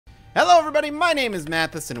Hello everybody, my name is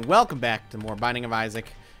Mathis and welcome back to more Binding of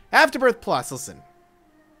Isaac Afterbirth Plus. Listen,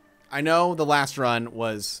 I know the last run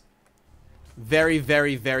was very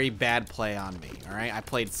bad play on me, alright? I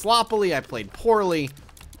played sloppily, I played poorly,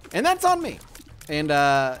 and that's on me. And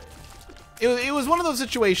it was one of those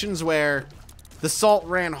situations where the salt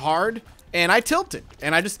ran hard and I tilted,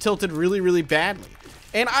 and I just tilted really badly.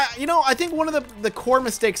 And I think one of the core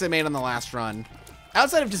mistakes I made on the last run,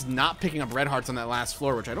 outside of just not picking up red hearts on that last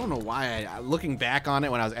floor, which I don't know why, looking back on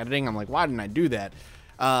it when I was editing, I'm like, why didn't I do that?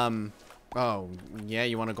 Oh, yeah,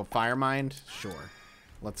 you want to go Fire Mind? Sure.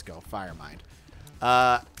 Let's go, Fire Mind.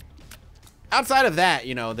 Outside of that,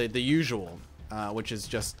 you know, the usual, which is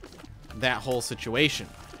just that whole situation.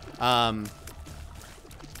 I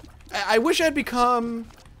wish I'd become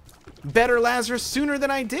better Lazarus sooner than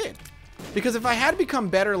I did. Because if I had become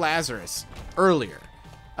better Lazarus earlier,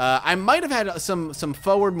 I might have had some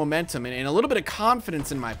forward momentum and a little bit of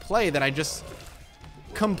confidence in my play that I just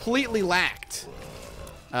completely lacked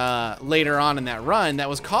later on in that run. That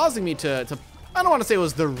was causing me to I don't want to say it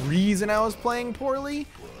was the reason I was playing poorly,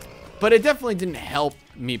 but it definitely didn't help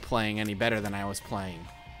me playing any better than I was playing.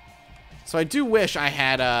 So I do wish I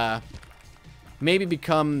had maybe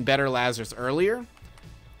become better Lazarus earlier.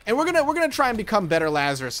 And we're gonna try and become better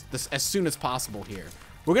Lazarus as soon as possible here.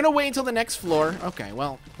 We're gonna wait until the next floor. Okay,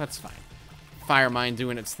 well, that's fine. Fire Mind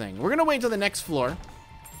doing its thing. We're gonna wait until the next floor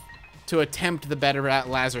to attempt the better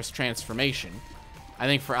Lazarus transformation. I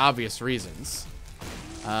think for obvious reasons.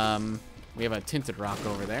 We have a tinted rock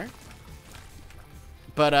over there.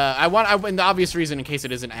 But and the obvious reason, in case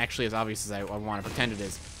it isn't actually as obvious as I want to pretend it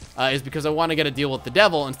is because I want to get a deal with the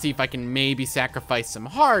devil and see if I can maybe sacrifice some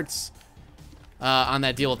hearts on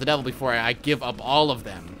that deal with the devil before I give up all of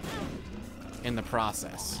them in the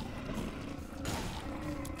process.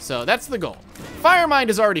 So that's the goal. Fire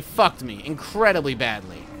Mind has already fucked me incredibly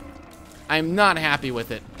badly. I'm not happy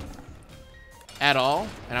with it at all,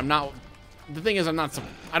 and I'm not. The thing is,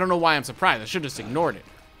 I don't know why I'm surprised. I should have just ignored it.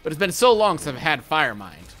 But it's been so long since I've had Fire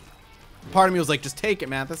Mind. Part of me was like, just take it,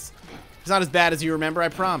 Mathis. It's not as bad as you remember, I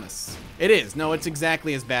promise. It is. No, it's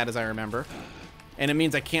exactly as bad as I remember. And it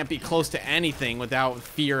means I can't be close to anything without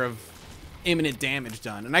fear of imminent damage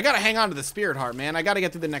done. And I gotta hang on to the Spirit Heart, man. I gotta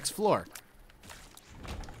get through the next floor.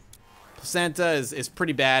 Placenta is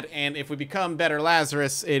pretty bad, and if we become better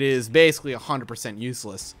Lazarus, it is basically 100%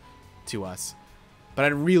 useless to us. But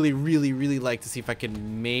I'd really like to see if I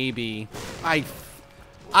can maybe...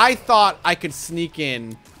 I thought I could sneak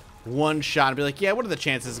in one shot and be like, yeah, what are the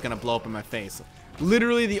chances it's gonna blow up in my face?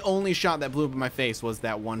 Literally the only shot that blew up in my face was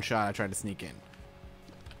that one shot I tried to sneak in.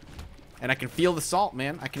 And I can feel the salt,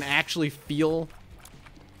 man. I can actually feel...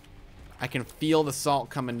 I can feel the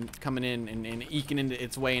salt coming in and eking into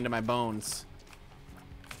its way into my bones.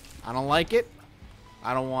 I don't like it.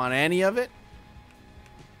 I don't want any of it.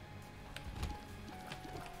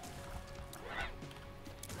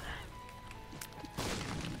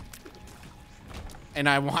 And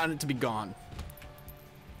I want it to be gone.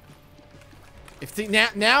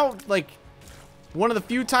 Now, like, one of the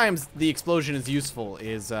few times the explosion is useful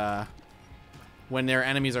is when their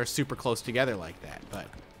enemies are super close together like that, but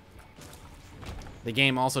the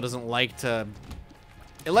game also doesn't like to...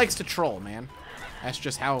 It likes to troll, man. That's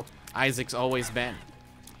just how Isaac's always been.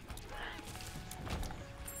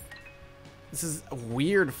 This is a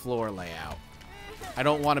weird floor layout. I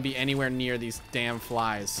don't want to be anywhere near these damn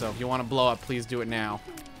flies, so if you want to blow up, please do it now.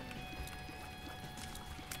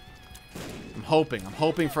 I'm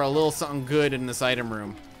hoping for a little something good in this item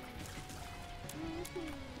room.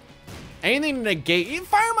 Anything to negate...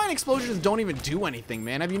 Fire Mind explosions don't even do anything,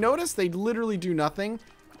 man. Have you noticed? They literally do nothing.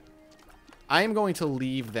 I am going to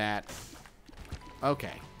leave that...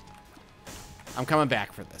 Okay. I'm coming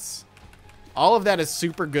back for this. All of that is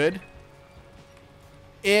super good.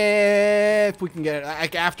 If we can get it...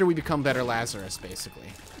 Like, after we become better Lazarus, basically.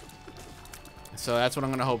 So that's what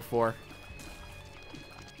I'm going to hope for.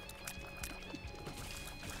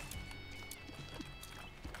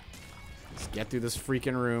 Let's get through this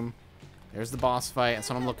freaking room. There's the boss fight. That's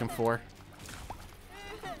what I'm looking for.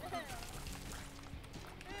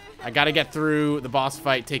 I gotta get through the boss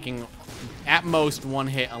fight taking at most one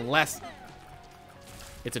hit, unless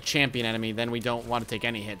it's a champion enemy. Then we don't want to take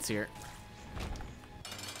any hits here.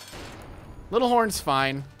 Little Horn's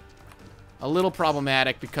fine. A little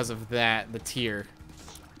problematic because of that, the tier.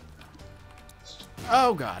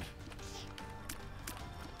 Oh, God.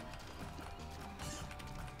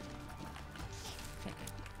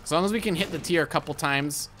 As long as we can hit the tier a couple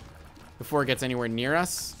times before it gets anywhere near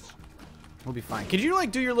us, we'll be fine. Could you,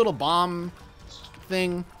 like, do your little bomb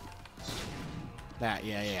thing? That,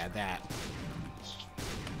 yeah, that.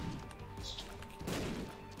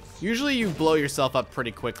 Usually you blow yourself up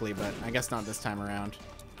pretty quickly, but I guess not this time around.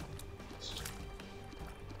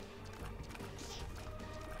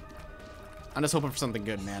 I'm just hoping for something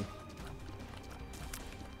good, man.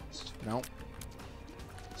 Nope.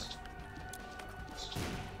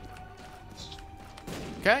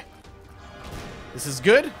 Okay. This is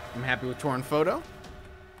good. I'm happy with Torn Photo.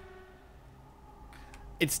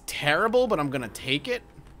 It's terrible, but I'm gonna take it.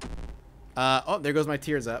 Oh, there goes my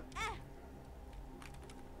tears up.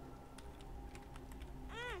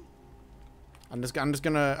 I'm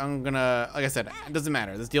gonna, like I said, it doesn't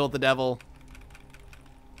matter. Let's deal with the devil.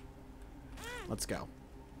 Let's go.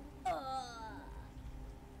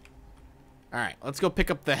 Alright, let's go pick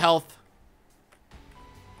up the health.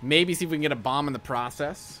 Maybe see if we can get a bomb in the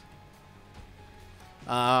process.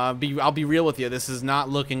 I'll be real with you. This is not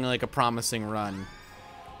looking like a promising run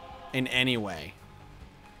in any way.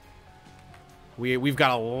 We've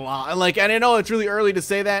got a lot. Like, and I know it's really early to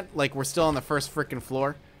say that. Like, we're still on the first freaking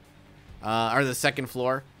floor. Or the second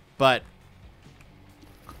floor. But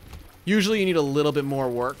usually you need a little bit more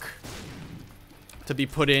work to be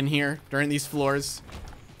put in here during these floors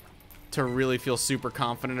to really feel super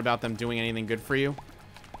confident about them doing anything good for you.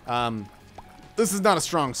 This is not a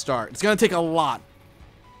strong start. It's going to take a lot.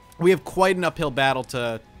 We have quite an uphill battle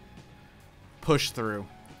to push through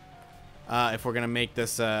if we're going to make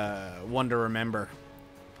this one to remember.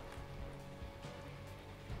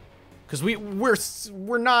 Because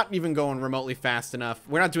we're not even going remotely fast enough.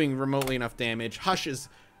 We're not doing remotely enough damage. Hush is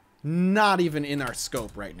not even in our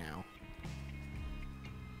scope right now.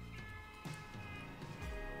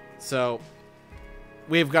 So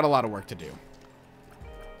we've got a lot of work to do.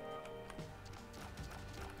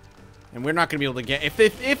 And we're not going to be able to get...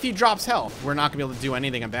 If he drops health, we're not going to be able to do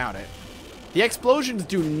anything about it. The explosions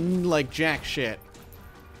do, like, jack shit.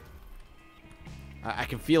 I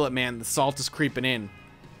can feel it, man. The salt is creeping in.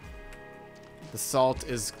 The salt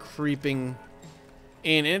is creeping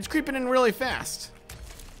in. And it's creeping in really fast.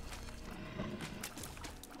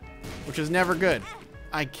 Which is never good.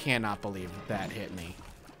 I cannot believe that hit me.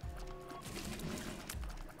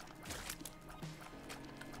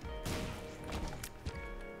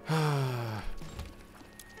 I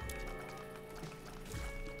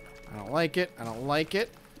don't like it. I don't like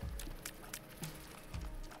it.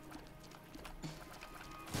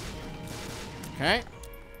 Okay.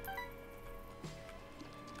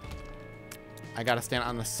 I gotta stand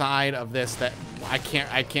on the side of this that I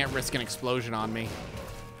can't risk an explosion on me.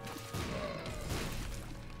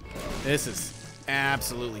 This is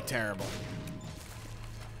absolutely terrible.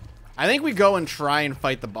 I think we go and try and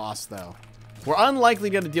fight the boss though. We're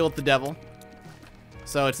unlikely going to deal with the devil.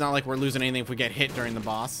 So it's not like we're losing anything if we get hit during the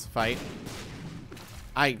boss fight.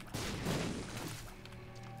 Thank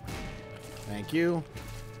you.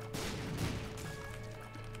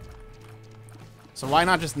 So why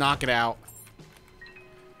not just knock it out?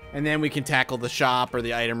 And then we can tackle the shop or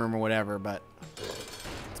the item room or whatever, but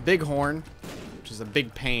it's a big horn, which is a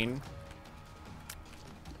big pain.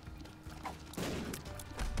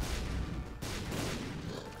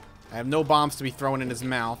 I have no bombs to be thrown in his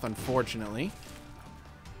mouth, unfortunately.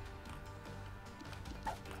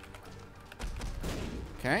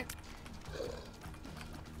 Okay.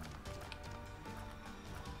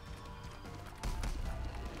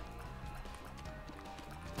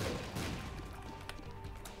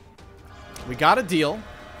 We got a deal.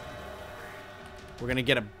 We're gonna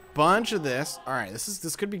get a bunch of this. All right,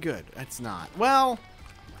 this could be good. It's not. Well,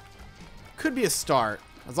 could be a start.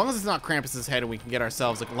 As long as it's not Krampus's head and we can get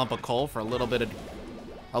ourselves like a lump of coal for a little bit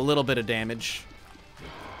of damage.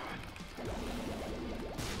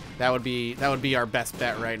 That would be our best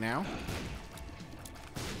bet right now.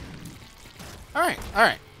 All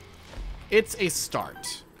right. It's a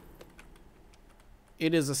start.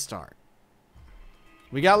 It is a start.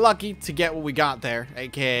 We got lucky to get what we got there,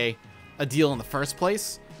 aka a deal in the first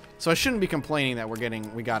place. So I shouldn't be complaining that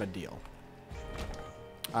we got a deal.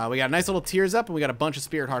 We got a nice little tears up, and we got a bunch of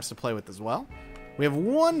spirit hearts to play with as well. We have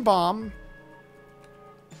one bomb.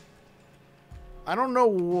 I don't know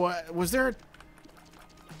what... Was there...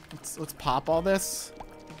 Let's pop all this.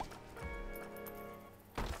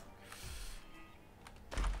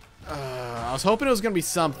 I was hoping it was going to be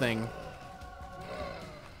something.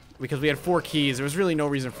 Because we had 4 keys. There was really no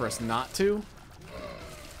reason for us not to.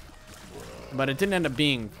 But it didn't end up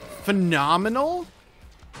being phenomenal.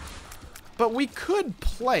 But we could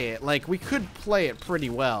play it. Like, we could play it pretty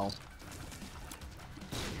well.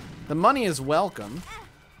 The money is welcome.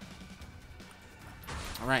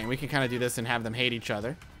 Alright, we can kind of do this and have them hate each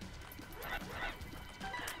other.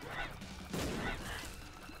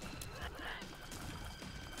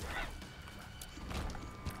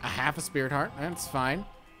 A half a spirit heart. That's fine.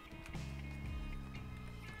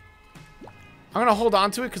 I'm going to hold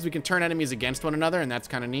on to it because we can turn enemies against one another, and that's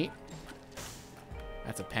kind of neat.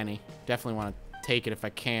 That's a penny. Definitely want to take it if I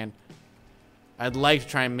can. I'd like to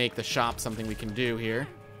try and make the shop something we can do here.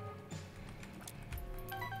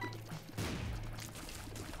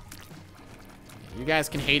 You guys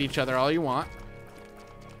can hate each other all you want.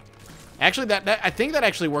 Actually, I think that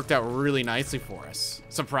actually worked out really nicely for us,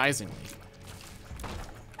 surprisingly.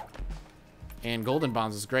 And golden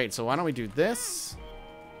bombs is great. So why don't we do this?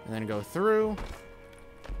 And then go through.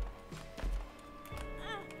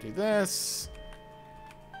 Do this.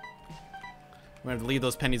 I'm going to leave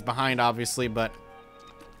those pennies behind, obviously, but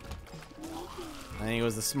I think it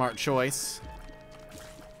was the smart choice.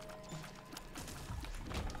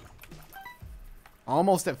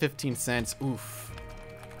 Almost at 15 cents. Oof.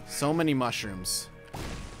 So many mushrooms.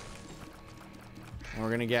 And we're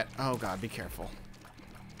going to get... Oh, God, be careful.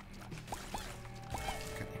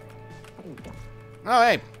 Okay. Oh,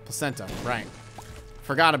 hey. Placenta. Right.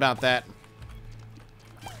 Forgot about that.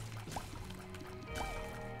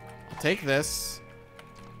 I'll take this.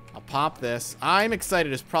 I'll pop this. I'm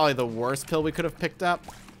excited. It's probably the worst pill we could have picked up.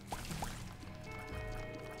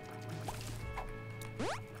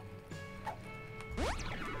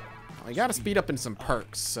 I gotta speed up in some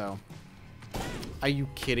perks, so... Are you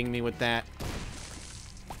kidding me with that?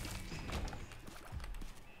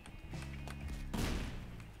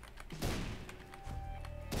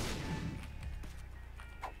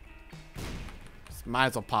 Might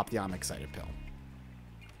as well pop the I'm excited pill.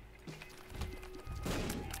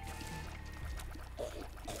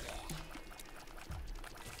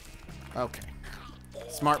 Okay.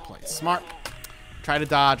 Smart play. Smart. Try to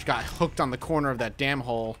dodge. Got hooked on the corner of that damn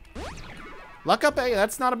hole. Luck up, hey,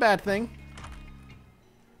 that's not a bad thing.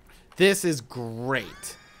 This is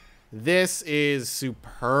great. This is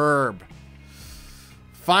superb.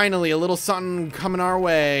 Finally, a little something coming our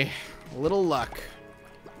way. A little luck.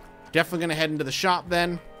 Definitely going to head into the shop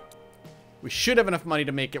then. We should have enough money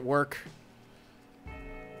to make it work.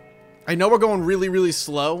 I know we're going really, really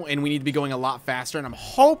slow, and we need to be going a lot faster, and I'm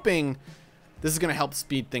hoping this is going to help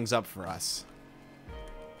speed things up for us.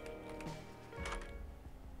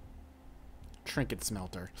 Trinket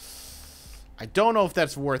smelter. I don't know if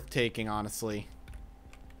that's worth taking, honestly.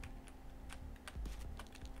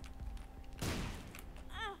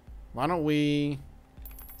 Why don't we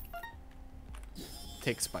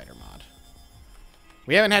take spider mod?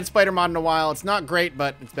 We haven't had spider mod in a while. It's not great,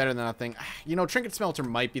 but it's better than nothing. You know, trinket smelter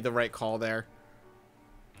might be the right call there.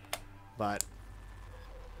 But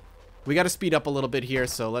we got to speed up a little bit here,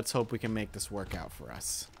 so let's hope we can make this work out for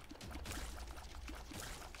us.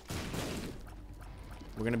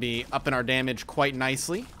 We're going to be upping our damage quite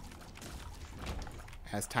nicely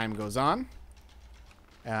as time goes on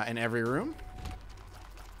in every room.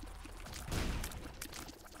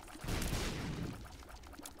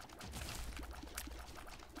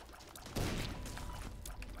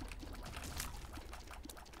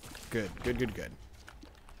 Good, good, good, good.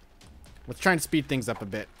 Let's try and speed things up a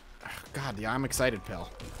bit. God, the I'm excited pill.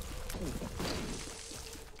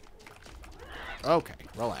 Okay,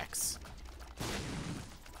 relax.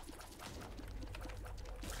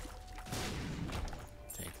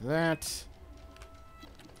 Take that.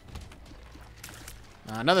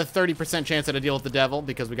 Another 30% chance at a deal with the devil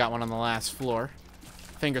because we got one on the last floor.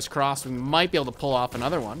 Fingers crossed, we might be able to pull off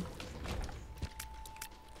another one.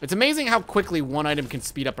 It's amazing how quickly one item can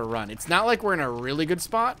speed up a run. It's not like we're in a really good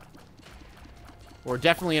spot. We're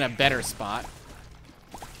definitely in a better spot.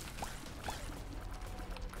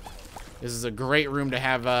 This is a great room to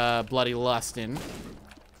have Bloody Lust in.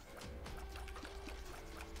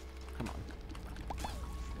 Come on.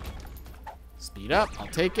 Speed up. I'll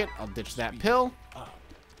take it. I'll ditch that pill.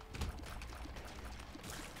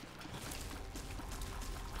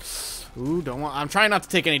 Ooh, don't want... I'm trying not to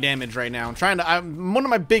take any damage right now. One of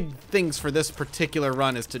my big things for this particular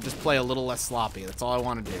run is to just play a little less sloppy. That's all I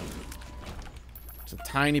want to do. Just a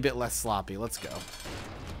tiny bit less sloppy. Let's go. I'm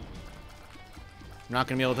not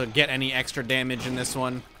going to be able to get any extra damage in this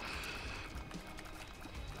one.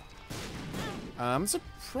 I'm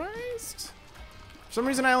surprised. For some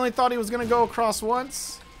reason, I only thought he was going to go across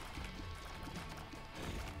once.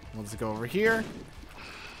 Let's go over here.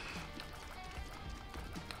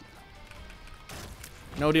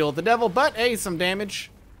 No deal with the devil, but hey, some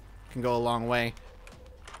damage can go a long way.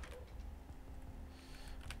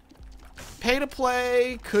 Pay to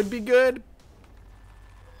play could be good.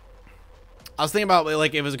 I was thinking about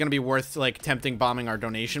like it was going to be worth like tempting bombing our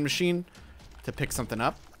donation machine to pick something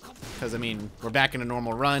up, because I mean we're back into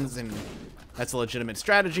normal runs and that's a legitimate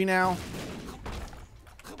strategy now.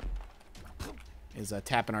 is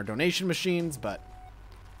tapping our donation machines, but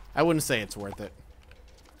I wouldn't say it's worth it.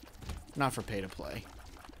 Not for pay to play.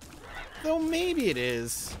 Though maybe it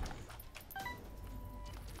is.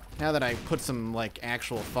 Now that I put some, like,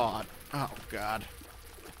 actual thought. Oh, God.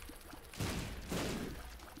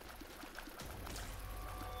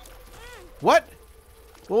 What?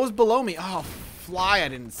 What was below me? Oh, fly I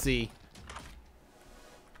didn't see.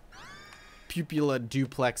 Pupilla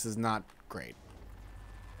duplex is not great.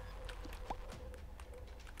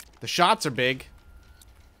 The shots are big.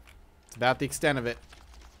 It's about the extent of it.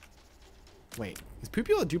 Wait, is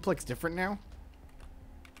pupilla duplex different now?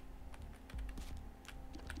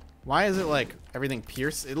 Why is it like everything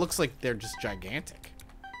pierced? It looks like they're just gigantic.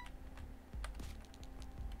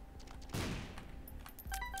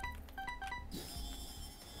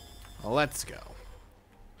 Well, let's go.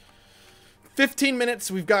 15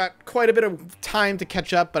 minutes. We've got quite a bit of time to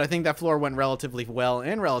catch up, but I think that floor went relatively well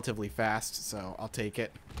and relatively fast, so I'll take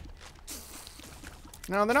it.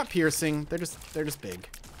 No, they're not piercing. They're just big.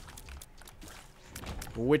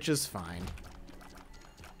 Which is fine.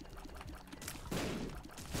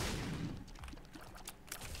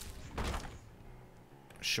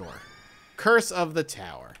 Sure. Curse of the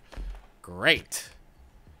Tower. Great.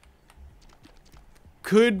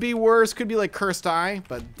 Could be worse. Could be like Cursed Eye,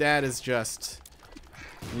 but that is just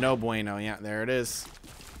no bueno. Yeah, there it is.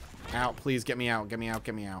 Out. Please get me out. Get me out.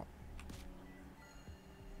 Get me out.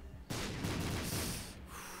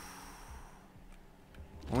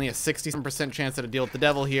 Only a 67% chance at a deal with the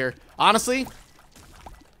devil here. Honestly,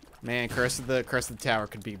 man, Curse of the Tower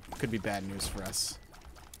could be bad news for us.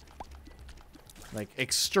 Like,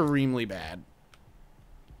 extremely bad.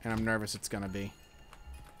 And I'm nervous it's gonna be.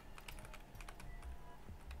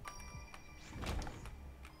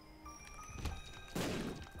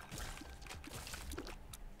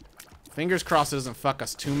 Fingers crossed it doesn't fuck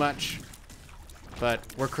us too much. But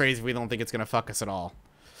we're crazy if we don't think it's gonna fuck us at all.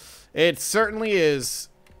 It certainly is.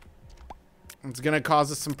 It's gonna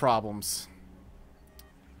cause us some problems.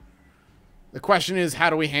 The question is, how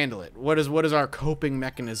do we handle it? What is our coping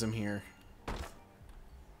mechanism here?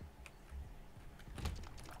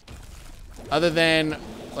 Other than,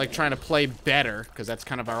 like, trying to play better, because that's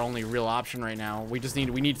kind of our only real option right now. We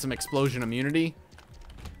need some explosion immunity.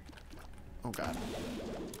 Oh, God.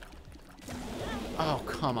 Oh,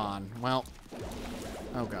 come on. Well.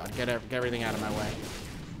 Oh, God. Get everything out of my way.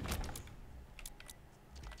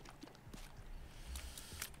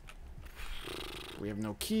 We have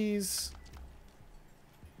no keys.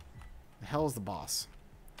 The hell is the boss?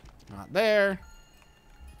 Not there.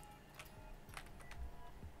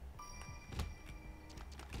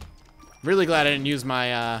 Really glad I didn't use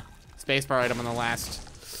my spacebar item on the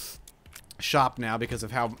last shop now because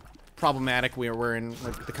of how problematic we're in,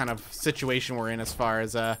 like, the kind of situation we're in as far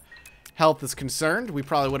as health is concerned. We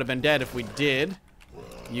probably would have been dead if we did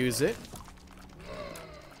use it.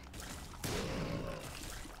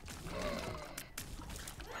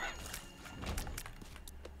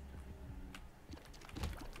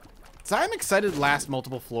 So I'm excited to last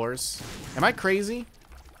multiple floors. Am I crazy?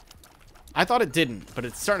 I thought it didn't, but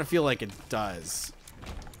it's starting to feel like it does.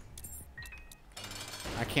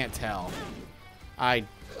 I can't tell.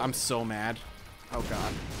 I'm so mad. Oh,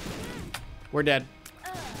 God. We're dead.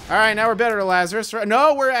 All right, now we're better, Lazarus.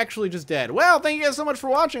 No, we're actually just dead. Well, thank you guys so much for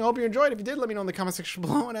watching. I hope you enjoyed. If you did, let me know in the comment section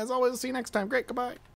below. And as always, I'll see you next time. Great, goodbye.